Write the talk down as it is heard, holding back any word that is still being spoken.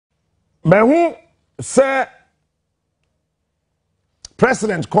Me who say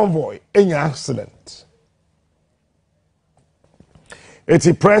President Convoy any accident. It's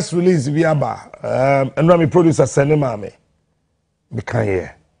a press release via bar. And me producer send me. Me can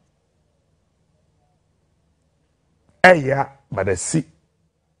hear. Yeah, but I see.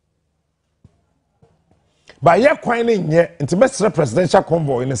 But yeah, quite in here, into Mr. Presidential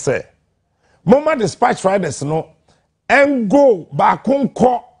Convoy in say. Mama dispatch riders no and go back home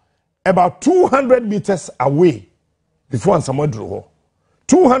about 200 meters away before someone drew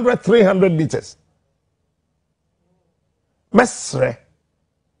 200, 300 meters. Mesre,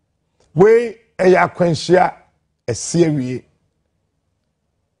 we a quenchia a series.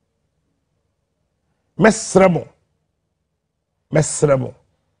 Mesremo,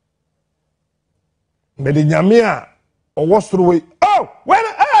 Medinyamia or was through. Oh, when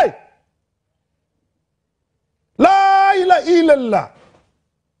hey! La ila illallah.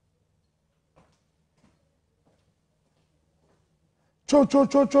 Cho.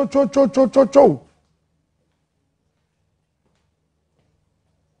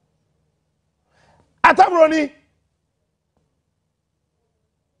 Atabroni.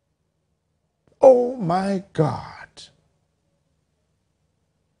 Oh my God.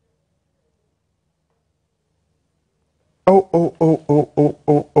 Oh.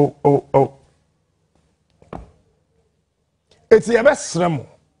 It's the best remo.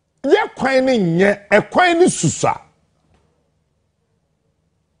 Ye quine ye a quine susa.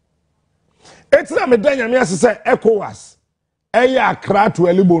 It's not me danya me as say ECOWAS. Eya kra to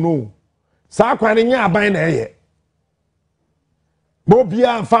elibono. Sa quine ye aban na ye.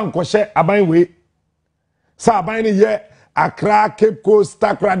 Bobia mfa nkɔhye aban we. Sa aban ne ye Accra Cape Coast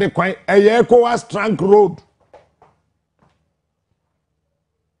Takra de kwan eye ECOWAS trunk road.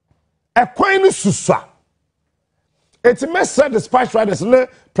 A quine susa. It's a message dispatch riders. Very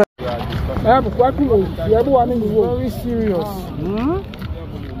serious.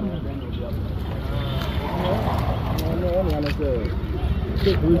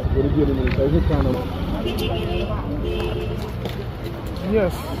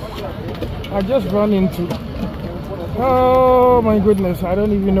 Yes, I just ran into. Oh my goodness, I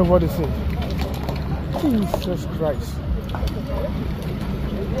don't even know what to say. Jesus Christ.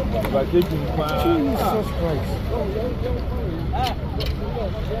 Jesus Christ.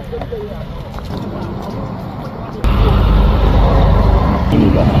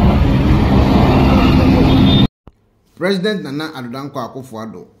 President Nana Addo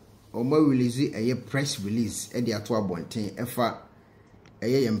Akufo Omo release a press release e de ato abonten efa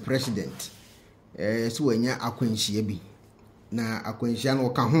yem president so wanya akwanhia bi na akwanhia no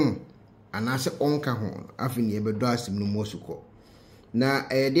ka ho anase onka ho afi ne bedo asem no mosuko na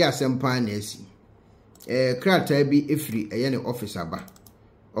de asempa na asi krata bi efri ne office aba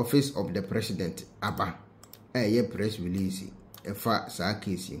office of the president aba press release efa sa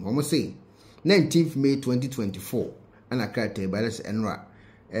case mo say 19th May 2024 ana krata ba les enra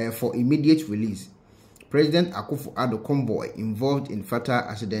for immediate release. President Akufo Addo Convoy involved in fatal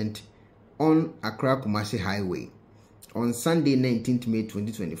accident on Accra Kumasi Highway. On Sunday, 19th May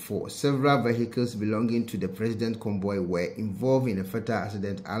 2024, several vehicles belonging to the President Convoy were involved in a fatal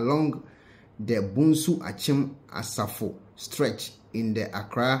accident along the Bunsu Achim Asafo stretch in the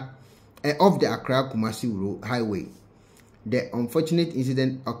Accra of the Accra Kumasi Highway. The unfortunate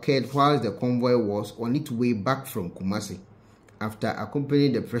incident occurred while the convoy was on its way back from Kumasi, after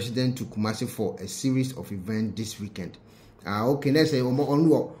accompanying the president to Kumasi for a series of events this weekend. Okay, let's say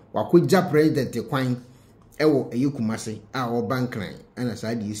wakuja president kwan ewo Kumasi o bankran and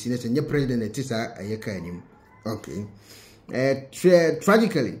aside you see let's say president tisa ayeka anim. Okay.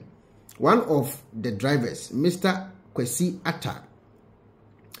 Tragically, one of the drivers, Mr. Kwesi Atta,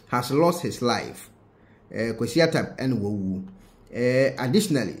 has lost his life. Kwesi Atta and Wowu.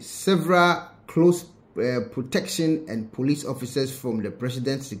 Additionally, several close protection and police officers from the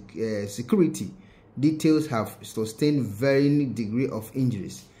president's security details have sustained varying degree of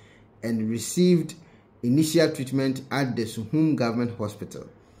injuries and received initial treatment at the Suhum Government Hospital.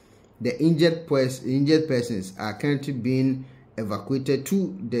 The injured persons are currently being evacuated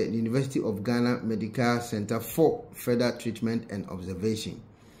to the University of Ghana Medical Center for further treatment and observation.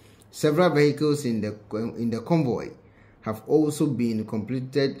 Several vehicles in the convoy have also been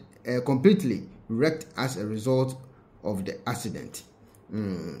completely wrecked as a result of the accident.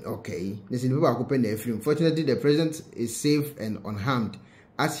 Okay. Fortunately, the president is safe and unharmed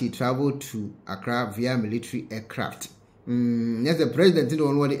as he traveled to Accra via military aircraft. Yes, the president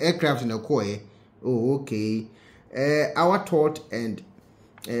didn't want the aircraft in the core. Oh, okay. Our thought and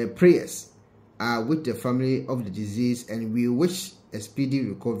prayers are with the family of the deceased, and we wish a speedy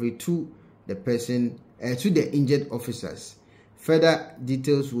recovery to the person, to the injured officers. Further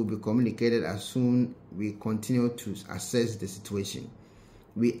details will be communicated as soon we continue to assess the situation.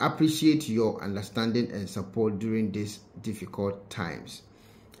 We appreciate your understanding and support during these difficult times.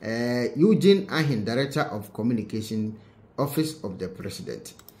 Eugene Ahin, Director of Communication, Office of the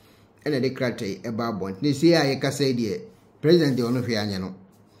President. And the crate about bond. They say I can say the President de Onofiano.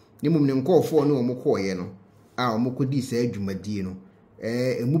 The mum call for no more yeno. Our Mokudi said Jumadino.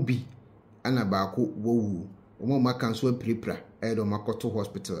 A mubi anabaku woo. Omoma cancel prepra. Edo Makoto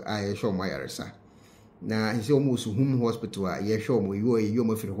Hospital. I show my aresa. Na he say almost home hospital. I show me you are you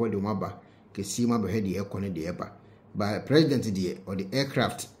must hold your maba. Kesima behead the aircon the eba. But President the or the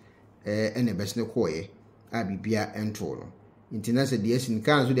aircraft and a best no coy. Abibia and Toro. International the Esin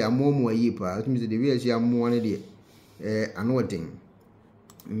cans with their more yeepa. It means the real see am one day. Anointing.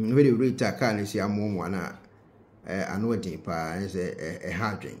 Very rate a car is your mom one anointing pa as a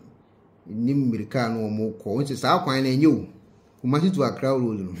hard drink. Nimiricano more coins is our quine and you. Who must to a crowd.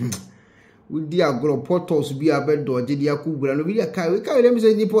 Would dear grow portals be a bed door, did ya cool and be a car? We carry them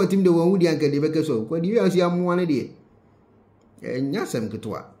say Nippo him the one who didn't get the baker so. What do you see? I'm one day. And Yasam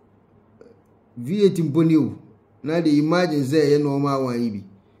Katua. Viet Bonu. Now the imagine say normal one ibi.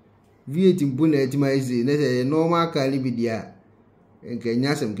 Viet Bunet my say normal calibidia. And can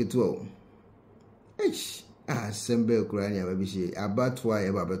Yasam Katua. H. Sembe Kurania baby about why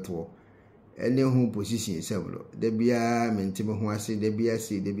ever better. Any home position several. The beer mentimo who I say the beer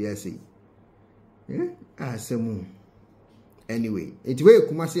see the beer see. Anyway, it way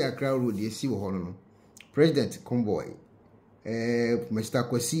Kumasi Accra Road, you see Holono. President Convoy, Mr.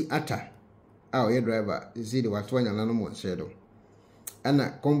 Kwesi Atta, our driver, you see the Watwan and Anamo shadow.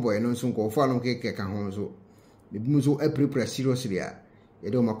 Anna Convoy, no soon call for no cake honzo. The Muzo a prepare seriously.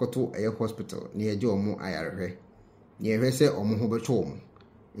 Edo Makoto Air Hospital near Jomo IRA. Near Rese or Mohobatom.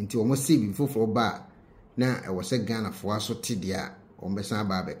 Into almost see before for bar. Now I was a gun for us tidia on Bessan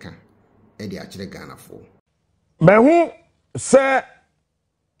Barbecue. Eddie actually Ghana for. But who say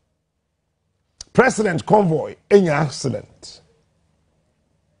President Convoy in your accident?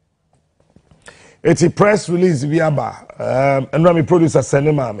 It's a press release via bar. And when we producer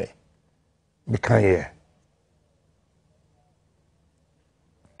send me, we can't hear.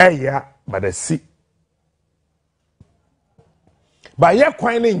 Yeah, but I see. But yeah,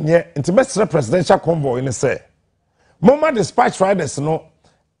 quite in yet, into best presidential convoy in the say. Moma dispatch riders no.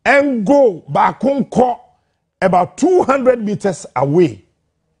 And go back on court about 200 meters away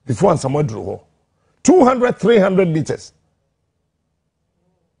before someone drew 200, 300 meters.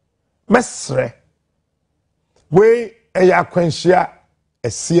 Mesre, we a quenchia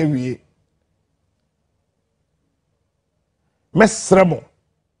a series. Mesremo,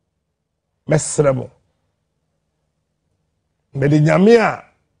 Medinyamia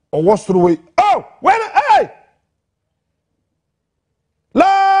or was through. Oh, when I.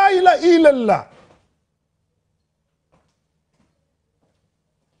 La ilaha illallah.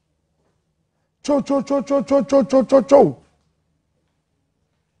 Cho.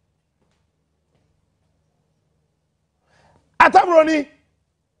 Atabroni.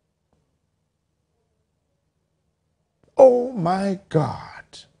 Oh my God.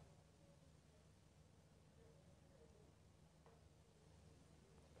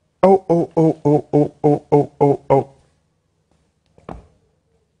 Oh.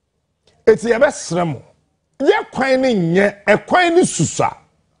 It's your best remo. You're quining ye a quine susa.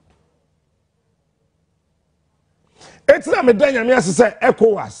 It's not me danya me as say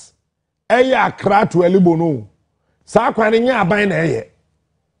ECOWAS. Eya kra to elibono. Sa quining ya aban na ye.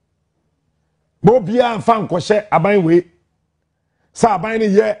 Bobia mfa nkwohye aban we. Sa aban ni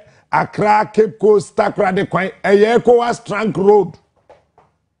ye Accra Cape Coast Takra de kwan eye ECOWAS trunk road.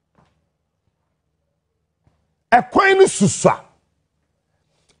 A quine susa.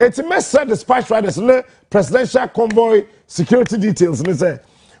 It's a message dispatch riders in the presidential convoy security details. And they say,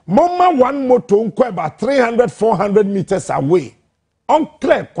 Mama one moto about 300, 400 meters away.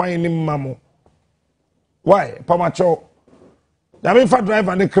 Unclear quine mamo. Why? Pamacho. Yamin for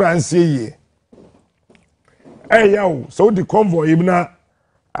driver and the crane see. Hey yo, so the convoy ibna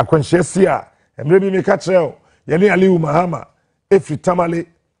a conscientia and maybe make a trail. Yani Aliu Mahama. If you tamale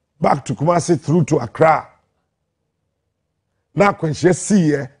back to Kumasi through to Accra. Na kwenye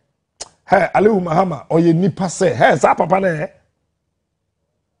siye he Aliu Mahama oye nipa se he sa papa ne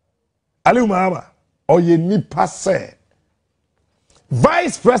Aliu Mahama oye nipa se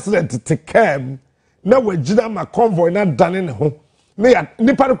Vice President Tekem na wajina ma convoy na dane ne ho na ya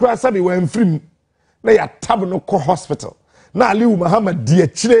nipa no kura sabi wa mfrim na ya tab no ko hospital na Aliu Mahama di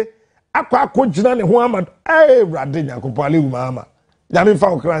akire akwa akogina ne ho ama rade nyakopo Aliu Mahama nyame fa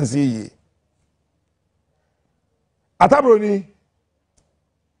okransi yi atabroni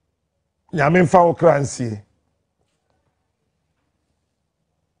nyame fa okransi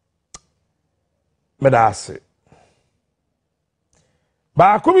medase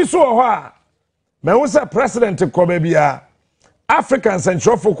ba komi so ho a me wo se president ko ba bia African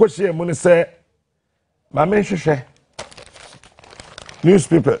Central Focus here mo ne se ma me hwehwe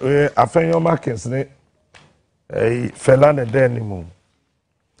newspaper afenyo markets ne felane denimu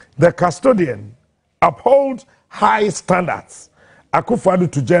the custodian uphold high standards Akufo Addo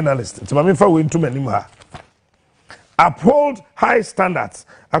to journalists ti ma me fa we ntum anim ha uphold high standards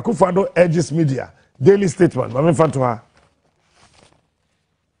Akufo Addo urges media daily statement ma me fa to ha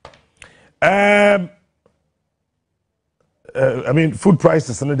I mean food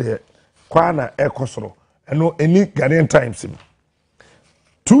prices no dey kwana ekosoro eno any Ghanaian Times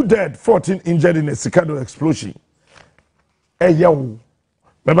 2 dead 14 injured in a Sikado explosion yawo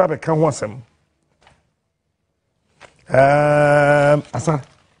beba be kan ho asem asa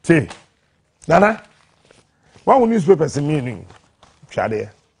te nana one newspapers meaning chade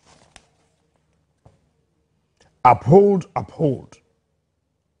uphold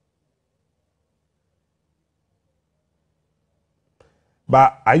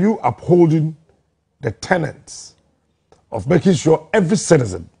but are you upholding the tenets of making sure every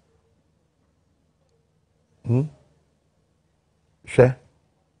citizen share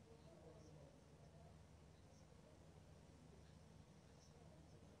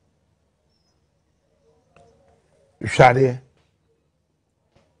Shadi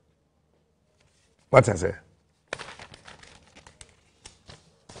what I say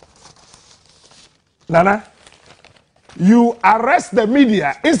Nana you arrest the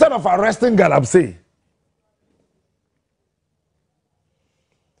media instead of arresting Galamsey.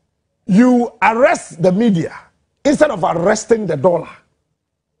 You arrest the media instead of arresting the dollar.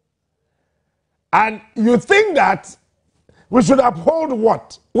 And you think that we should uphold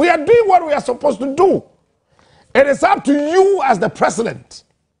what? We are doing what we are supposed to do. It is up to you as the president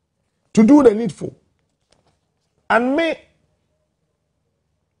to do the needful. And me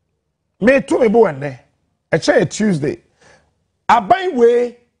to me bo ene a Tuesday. Aban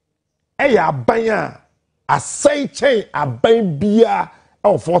we aban a say chain aban bia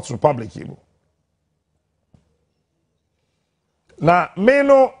of Fourth Republic. Na me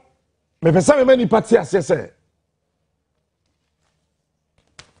no me pesa me ni party asese.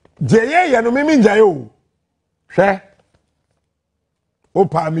 Jeye ya no me njaye o. Hwe.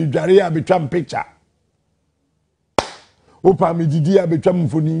 Opa mi dware ya betwam picture. Opa mi didi ya betwam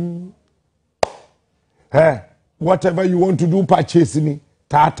mfoni. Whatever you want to do, purchase me.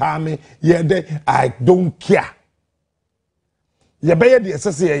 Tata me. Yeah, I don't care. Ya beye di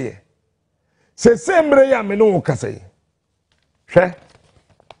esese ye. Se sembre ya me no kase. Hwe.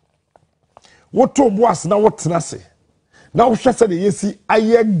 Woto boas na wotena se. Na wo hwe se de yesi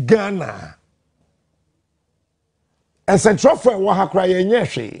aye Ghana. Central for wa hakra ye nye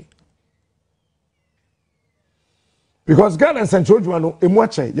hwe. Because Ghana and Central Juano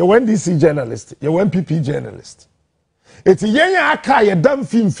emuache ye NDC journalist, ye NPP journalist. Eti yenya aka ye dam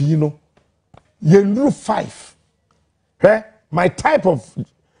fimfi no. Ye nru 5. My type of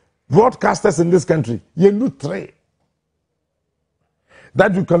broadcasters in this country, ye nru 3.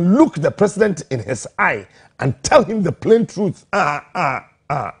 That you can look the president in his eye and tell him the plain truth.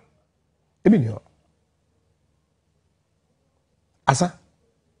 Even here. Asa.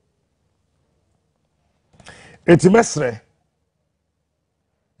 Eti mesre.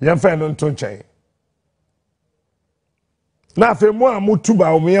 Yemfa no ntonchen. Na afa mu amutu ba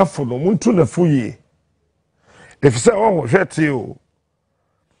omeafo no muntu na fuye. If say oh hwete o.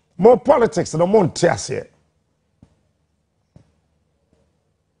 More politics no mo nte ase.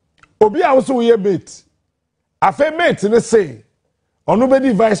 Obi a wo so ye bait. Afa mate ne say ono be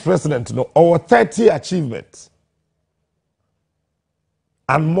di vice president no or 30 achievements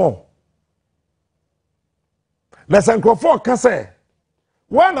and more. Let's Akufo ka say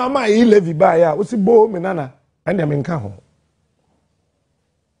one am I levy by ya wo si bo me nana ande me nka ho.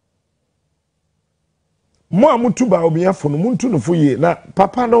 Mo amutu ba obiafo no muntu no fo ye na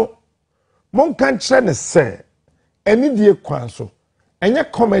papa no mon kan kire ne se eni die kwan so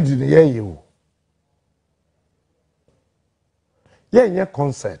enye comedy ne ye o ye enye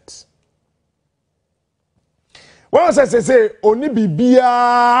concert wọ́n say oni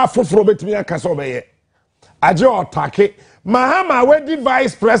bibia foforo betimi akasa obeye aje otake Mahama wedi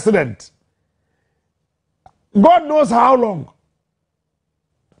vice president God knows how long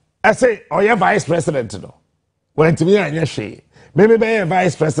I say oye vice president no when timi anya hwe me be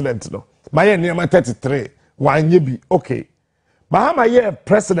vice president no my name 33 wanye bi okay Mahama ye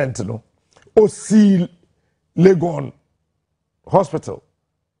president no osi Legon Hospital.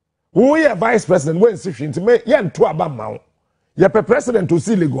 Who ye vice president when sifin to me ye nto aba ma ye president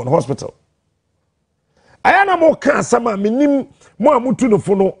osi Legon Hospital. Ayana mo kan sama minim mo amutu no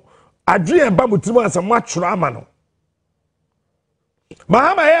fo no adwe ba mutimu ansa mo atworo ama no.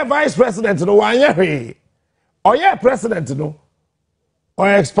 Mahama ye vice president no wanye hwe. Oye president no or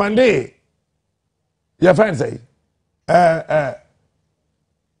expande your friend say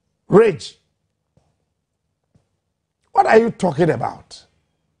rage. What are you talking about?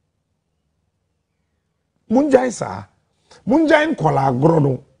 Munjai sa Munjai nkola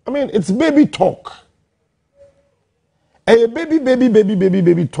grono. I mean it's baby talk. A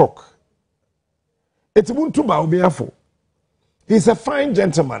baby talk. It's muntu ba obiafo. He's a fine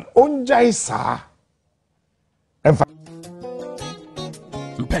gentleman. Onjai sa.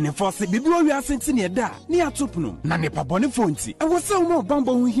 Penny bibi wi asenti ne da ne atopno na ne pabone fonti e wo se wo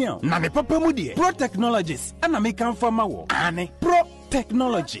bambo hu hia na ne papa mu de Pro Technologies ana me kan fama wo ane Pro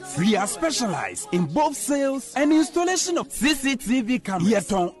Technologies. We are specialized in both sales and installation of CCTV cameras.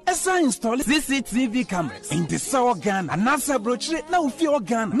 Yeton esa install CCTV cameras in the South Ghana and NASA brochure na ufi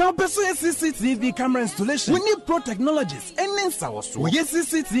Ghana. Now beso CCTV camera installation. We need Pro Technologies and then sawoso. We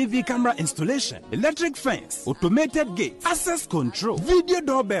CCTV camera installation, electric fence, automated gate, access control, video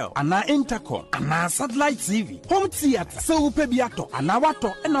doorbell, and intercom, and satellite TV, home theater. So upe biato and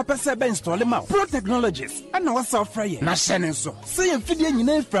wato and opese be install them out. Pro Technologies and our software. Na shenenso. Say fidie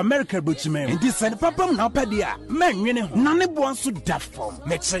nyina fra America brochimem enti send papam na opedia man nwene ho na ne bo so da form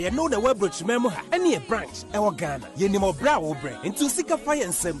meche ye know the web brochimem ha ene branch e wo Ghana ye nim obra wo bre enti sika fire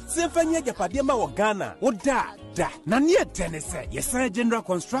nsem se fanya japade ma wo Ghana wo da na ne tenese ye san general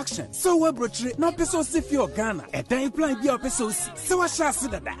construction so web brochire na peso si fi Ghana e dan plan bia peso si se wa sha se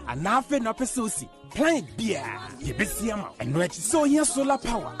dada ana fe na peso si plan bia ye besi ama eno achi so ye solar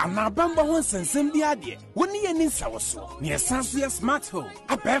power ana bamba ho sensem bia de woni ye ni sawoso ne sanso ye smart home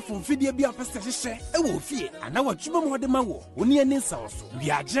abefo fidie bia pese hye e wo fie ana watwuma mo de ma wo woni ye ni sawoso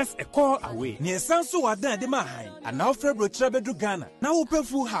we are just a call away ne sanso wadan de ma han ana ofre brochire bedu Ghana na wo pe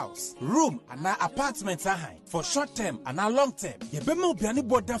full house room ana apartment ahan for short term and a long term ye be ma obiane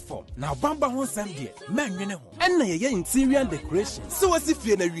border form na bamba ho nsem de manwene ho enna ye interior decoration so wasi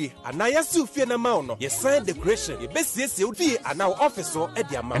fie na wie ana ye si fie na ma no ye sign decoration ye be siesie fie ana office so e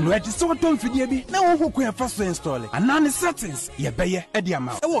de ama no edi so tom fidie bi na wo hokun ya fa so install ana ne settings ye be ye e de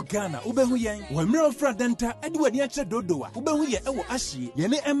ama e wo Ghana wo be hu yen wo mira fra denta e de wani a che dodowa wo be hu ye e wo Acci ye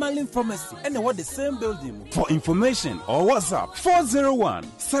ne Emalin pharmacy and what the same building. For information or WhatsApp 401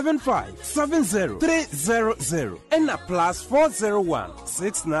 7570 300 and a plus 401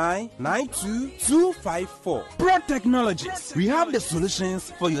 6992 254. Pro Technologies. We have the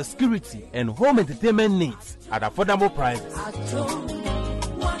solutions for your security and home entertainment needs at affordable prices.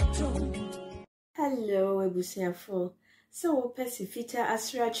 Hello, Ebusiafo. So, Pesifita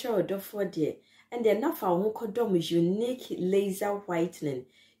Asracha or Dofode, and then enough our Kodom unique laser whitening.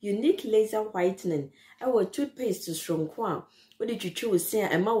 Unique laser whitening. Our toothpaste to strong quan. What did you choose? Say,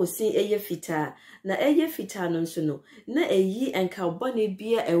 and ma was saying a fita. Na eye fita non sono. Na a ye and carbonate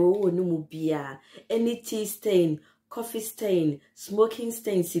beer a wo no beer. Any tea stain, coffee stain, smoking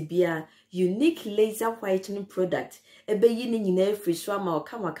stain, beer. Unique laser whitening product. Ebe yin in every swama or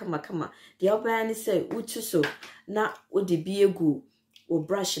kama. The other say, uchu so. Na o de be a goo or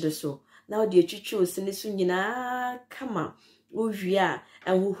brush it so. Now the chuchu sinisun yina kama. Uvia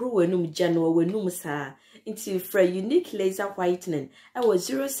and who were num general were num sa into for unique laser whitening. I was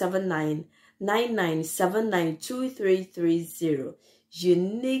 07999792330.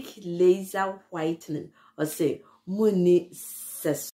 Unique laser whitening or say Muni ses.